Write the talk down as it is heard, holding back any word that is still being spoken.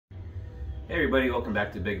Hey everybody, welcome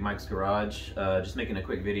back to Big Mike's Garage. Just making a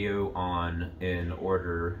quick video on an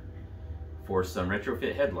order for some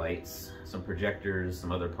retrofit headlights, some projectors,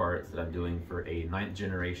 some other parts that I'm doing for a 9th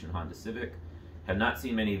generation Honda Civic. Have not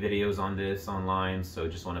seen many videos on this online, so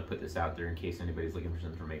just want to put this out there in case anybody's looking for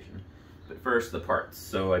some information. But first, the parts.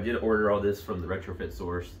 So I did order all this from the Retrofit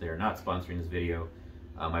source. They are not sponsoring this video.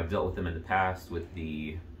 I've dealt with them in the past with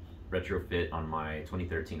the retrofit on my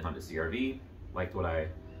 2013 Honda CR-V.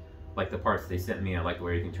 Liked the parts they sent me. I liked the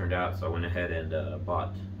way everything turned out, so I went ahead and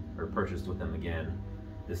purchased with them again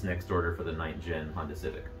this next order for the 9th gen Honda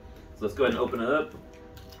Civic. So let's go ahead and open it up.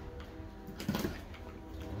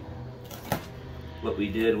 What we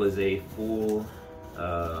did was a full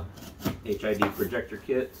HID Projector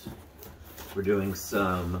Kit. We're doing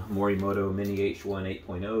some Morimoto Mini H1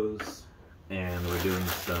 8.0s, and we're doing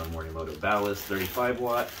some Morimoto ballast 35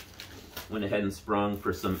 watt. Went ahead and sprung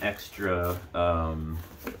for some extra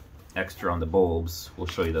on the bulbs. We'll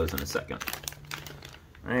show you those in a second.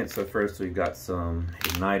 All right, so first we've got some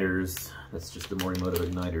igniters. That's just the Morimoto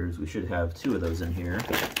igniters. We should have 2 of those in here.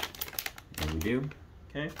 And we do.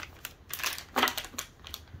 Okay.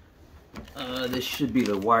 This should be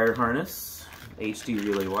the wire harness, HD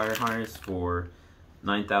relay wire harness for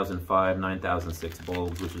 9005, 9006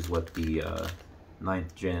 bulbs, which is what the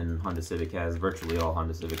 9th gen Honda Civic has. Virtually all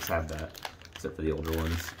Honda Civics have that, except for the older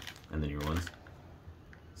ones and the newer ones.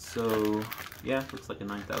 So yeah, looks like a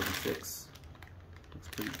 9006. Looks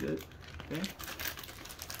pretty good. Okay.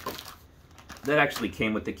 That actually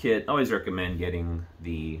came with the kit. I always recommend getting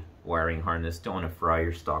the wiring harness. Don't want to fry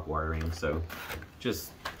your stock wiring, so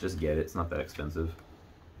just get it. It's not that expensive.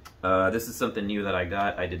 This is something new that I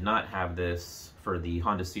got. I did not have this for the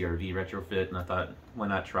Honda CR-V retrofit, and I thought, why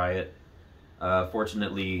not try it?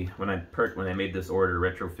 Fortunately, when I made this order,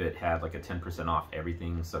 Retrofit had like a 10% off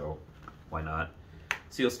everything, so why not?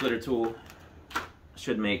 Seal splitter tool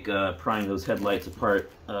should make prying those headlights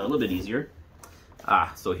apart a little bit easier.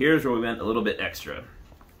 So here's where we went a little bit extra.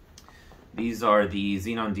 These are the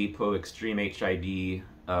Xenon Depot Extreme HID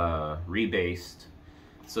rebased.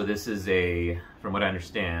 So this is a, from what I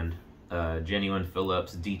understand, genuine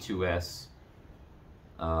Phillips D2S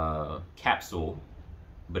capsule,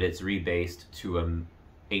 but it's rebased to a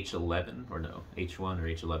H11, or no, H1 or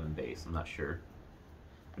H11 base, I'm not sure.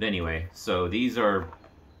 But anyway, so these are a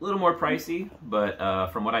little more pricey, but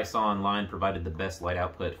from what I saw online, provided the best light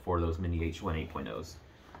output for those Mini H1 8.0s.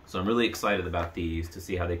 So I'm really excited about these to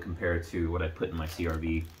see how they compare to what I put in my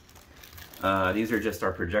CR-V. These are just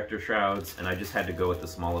our projector shrouds, and I just had to go with the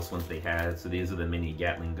smallest ones they had. So these are the mini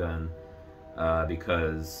Gattling gun,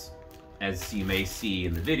 because as you may see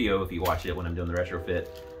in the video, if you watch it when I'm doing the retrofit,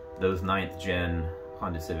 those 9th gen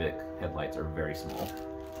Honda Civic headlights are very small.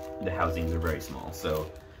 The housings are very small, so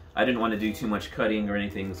I didn't want to do too much cutting or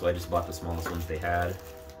anything, so I just bought the smallest ones they had.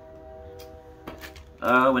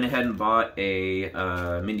 Went ahead and bought a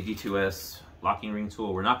mini D2S Lockring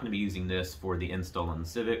Tool. We're not going to be using this for the install on the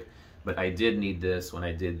Civic, but I did need this when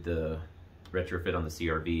I did the retrofit on the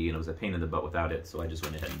CR-V, and it was a pain in the butt without it, so I just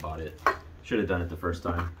went ahead and bought it. Should have done it the first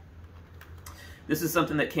time. This is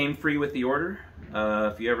something that came free with the order.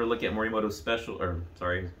 If you ever look at Morimoto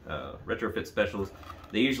retrofit specials,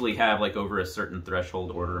 they usually have like over a certain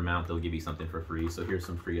threshold order amount, they'll give you something for free. So here's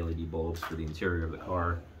some free LED bulbs for the interior of the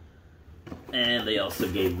car. And they also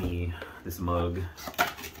gave me this mug.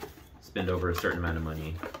 Spend over a certain amount of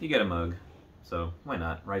money, you get a mug. So why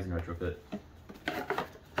not? Rise and retrofit.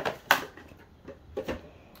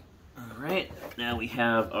 All right, now we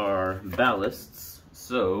have our ballasts.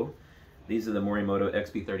 So these are the Morimoto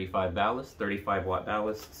XB35 ballasts, 35 watt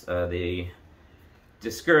ballasts. They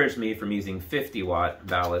discouraged me from using 50 watt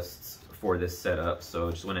ballasts for this setup, so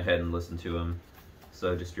just went ahead and listened to them.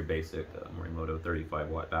 So just your basic Morimoto 35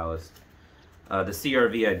 watt ballast. The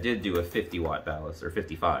CR-V, I did do a 50 watt ballast, or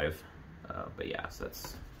 55, but yeah, so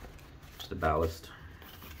that's just a ballast.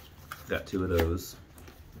 Got 2 of those.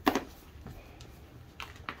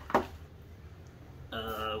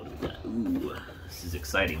 Ooh, this is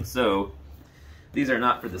exciting. So these are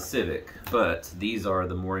not for the Civic, but these are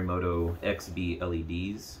the Morimoto XB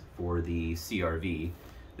LEDs for the CR-V.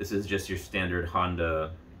 This is just your standard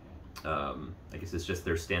Honda, I guess it's just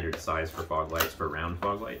their standard size for fog lights, for round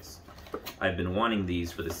fog lights. I've been wanting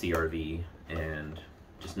these for the CR-V and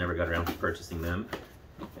just never got around to purchasing them.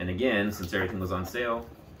 And again, since everything was on sale,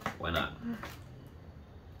 why not?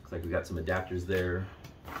 Looks like we got some adapters there.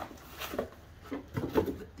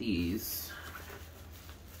 But these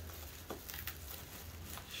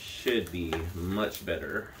should be much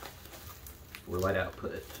better for light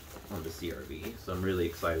output on the CR-V, so I'm really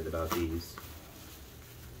excited about these.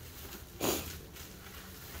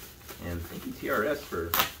 And thank you TRS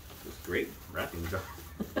for this great wrapping job.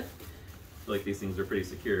 I feel like these things are pretty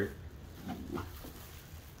secure.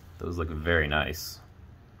 Those look very nice.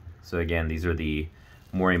 So again, these are the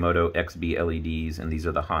Morimoto XB LEDs, and these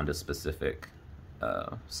are the Honda specific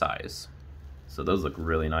size. So those look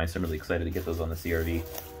really nice. I'm really excited to get those on the CRV.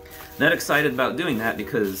 Not excited about doing that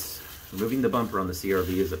because removing the bumper on the CRV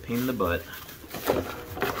is a pain in the butt.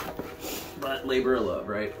 But labor of love,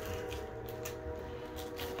 right?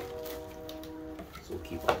 So we'll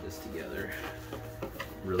keep all this together.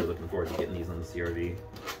 Really looking forward to getting these on the CRV.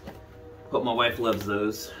 Hope my wife loves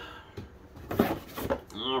those.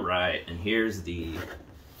 All right, and here's the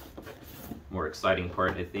more exciting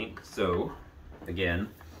part, I think. So, again,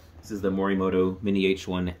 this is the Morimoto Mini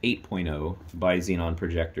H1 8.0 by Xenon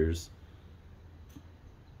Projectors.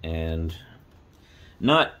 And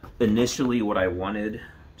not initially what I wanted,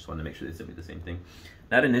 just wanted to make sure they sent me the same thing.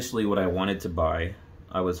 Not initially what I wanted to buy.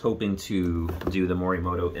 I was hoping to do the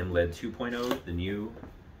Morimoto MLED 2.0, the new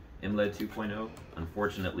MLED 2.0.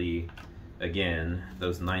 Unfortunately, again,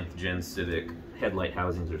 those 9th gen Civic headlight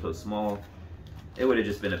housings are so small, it would have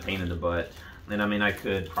just been a pain in the butt. And I mean, I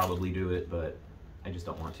could probably do it, but I just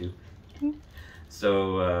don't want to.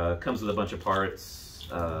 So, comes with a bunch of parts.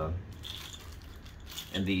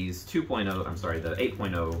 And these 2.0, I'm sorry, the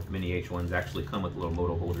 8.0 Mini H1s actually come with little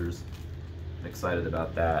motor holders. I'm excited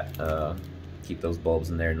about that. Keep those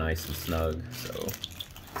bulbs in there nice and snug. So,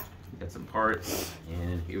 got some parts,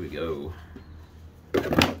 and here we go.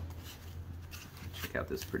 Check out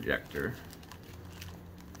this projector.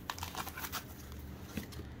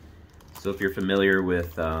 So if you're familiar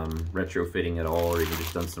with retrofitting at all, or you've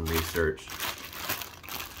just done some research,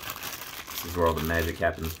 this is where all the magic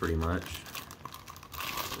happens pretty much.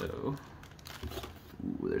 So,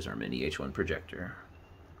 ooh, there's our Mini H1 projector.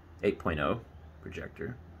 8.0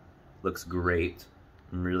 projector. Looks great.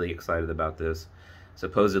 I'm really excited about this.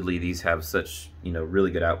 Supposedly these have such, you know, really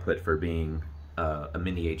good output for being a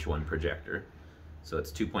Mini H1 projector. So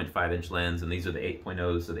it's 2.5-inch lens, and these are the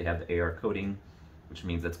 8.0s, so they have the AR coating, which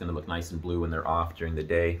means that's going to look nice and blue when they're off during the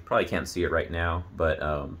day. Probably can't see it right now, but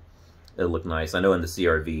it'll look nice. I know in the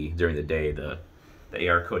CRV during the day, the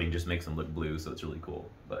AR coating just makes them look blue, so it's really cool.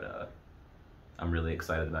 But I'm really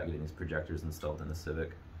excited about getting these projectors installed in the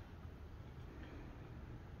Civic.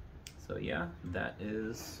 So yeah, that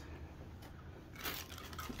is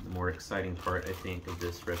the more exciting part, I think, of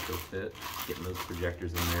this retrofit, getting those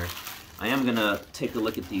projectors in there. I am gonna take a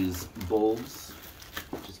look at these bulbs,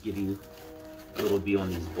 just give you a little view on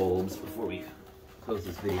these bulbs before we close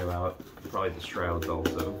this video out. Probably the shrouds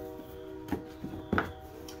also.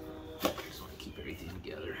 Just want to keep everything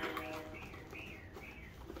together.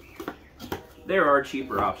 There are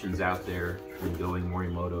cheaper options out there than going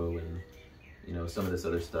Morimoto and, you know, some of this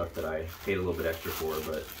other stuff that I paid a little bit extra for,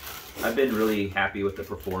 but I've been really happy with the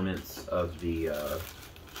performance of the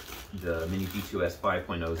Mini D2S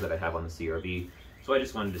 5.0s that I have on the CRV. So I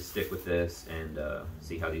just wanted to stick with this and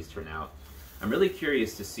see how these turn out. I'm really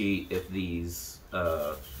curious to see if these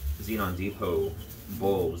Xenon Depot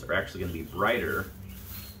bulbs are actually going to be brighter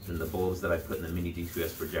than the bulbs that I put in the Mini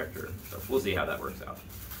D2S projector. So we'll see how that works out.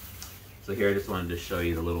 So here I just wanted to show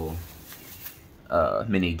you the little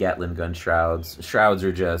mini Gattling gun shrouds. Shrouds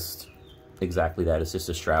are just exactly that. It's just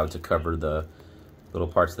a shroud to cover the little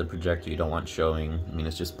parts of the projector you don't want showing. I mean,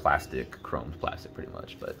 it's just plastic, chromed plastic pretty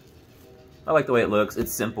much, but I like the way it looks.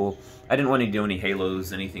 It's simple. I didn't want to do any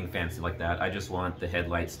halos, anything fancy like that. I just want the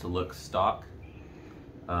headlights to look stock.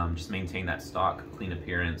 Just maintain that stock, clean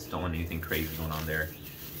appearance. Don't want anything crazy going on there.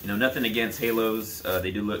 You know, nothing against halos.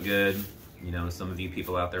 They do look good. You know, some of you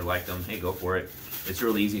people out there like them. Hey, go for it. It's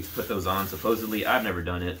really easy to put those on. Supposedly, I've never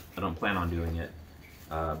done it. I don't plan on doing it.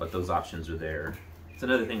 But those options are there. It's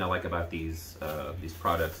another thing I like about these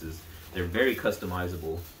products is they're very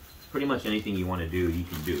customizable. Pretty much anything you want to do, you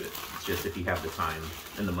can do it. It's just if you have the time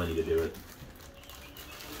and the money to do it.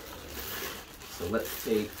 So let's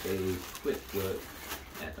take a quick look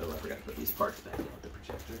at, oh, I forgot to put these parts back in with the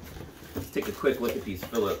projector. Let's take a quick look at these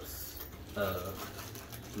Phillips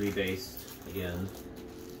rebased, again,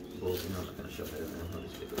 bulbs. No, I'm not going to show that in there. I'll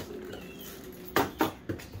just get those later.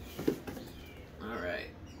 Alright.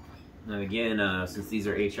 Now again, since these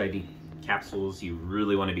are HID capsules, you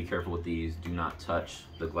really want to be careful with these. Do not touch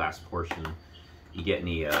the glass portion. You get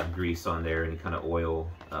any grease on there, any kind of oil,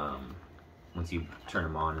 once you turn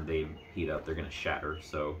them on and they heat up, they're going to shatter.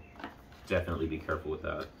 So definitely be careful with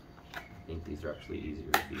that. I think these are actually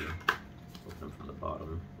easier if you open them from the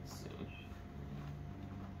bottom. Let's see.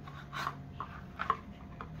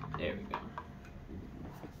 There we go.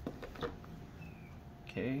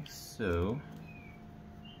 Okay, so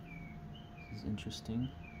this is interesting.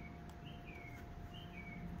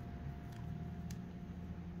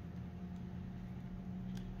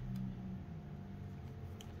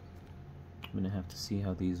 I'm gonna have to see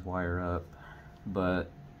how these wire up,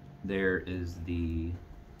 but there is the,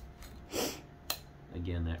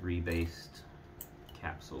 again, that rebased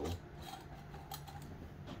capsule.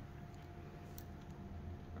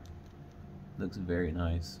 Looks very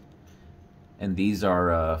nice. And these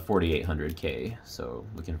are 4800K, so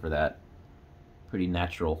looking for that pretty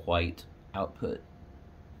natural white output.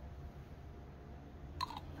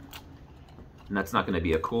 And that's not going to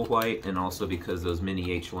be a cool white, and also because those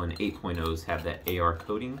mini H1 8.0s have that AR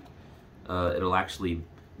coating, it'll actually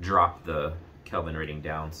drop the Kelvin rating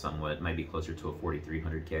down somewhat. It might be closer to a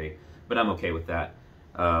 4300K, but I'm okay with that.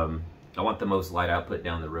 I want the most light output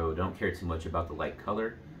down the road. I don't care too much about the light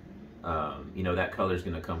color. You know, that color is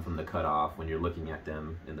going to come from the cutoff. When you're looking at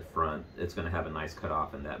them in the front, it's going to have a nice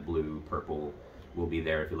cutoff, and that blue, purple will be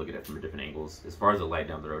there if you look at it from different angles. As far as the light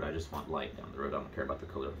down the road, I just want light down the road. I don't care about the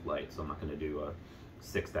color of the light, so I'm not going to do a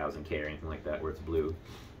 6000K or anything like that where it's blue.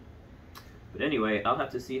 But anyway, I'll have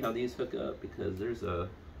to see how these hook up, because there's a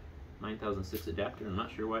 9006 adapter. I'm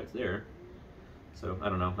not sure why it's there. So I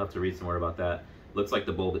don't know. I'll have to read some more about that. Looks like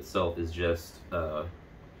the bulb itself is just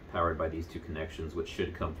powered by these two connections, which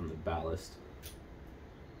should come from the ballast.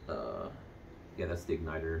 Yeah, that's the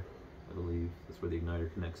igniter, I believe. That's where the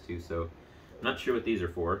igniter connects to. So I'm not sure what these are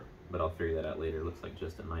for, but I'll figure that out later. It looks like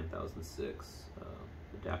just a 9006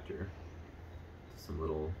 adapter. Some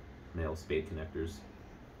little male spade connectors.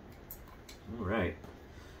 All right.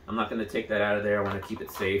 I'm not going to take that out of there. I want to keep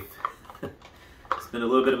it safe. Spend a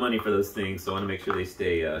little bit of money for those things, so I want to make sure they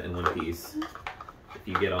stay in one piece. If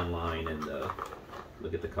you get online and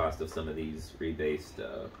look at the cost of some of these rebased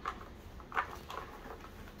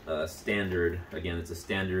standard, again, it's a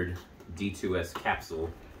standard D2S capsule,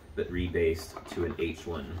 but rebased to an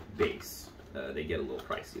H1 base. They get a little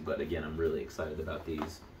pricey, but again, I'm really excited about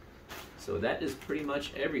these. So that is pretty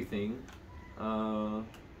much everything. And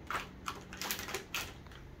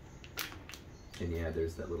yeah,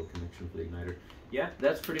 there's that little connection for the igniter. Yeah,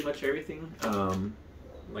 that's pretty much everything.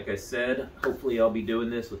 Like I said, hopefully I'll be doing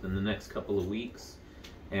this within the next couple of weeks,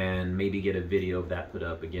 and maybe get a video of that put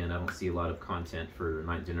up. Again, I don't see a lot of content for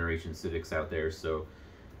 9th generation Civics out there, so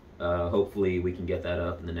hopefully we can get that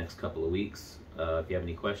up in the next couple of weeks. If you have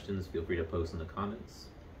any questions, feel free to post in the comments.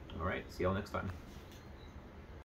 All right, see y'all next time.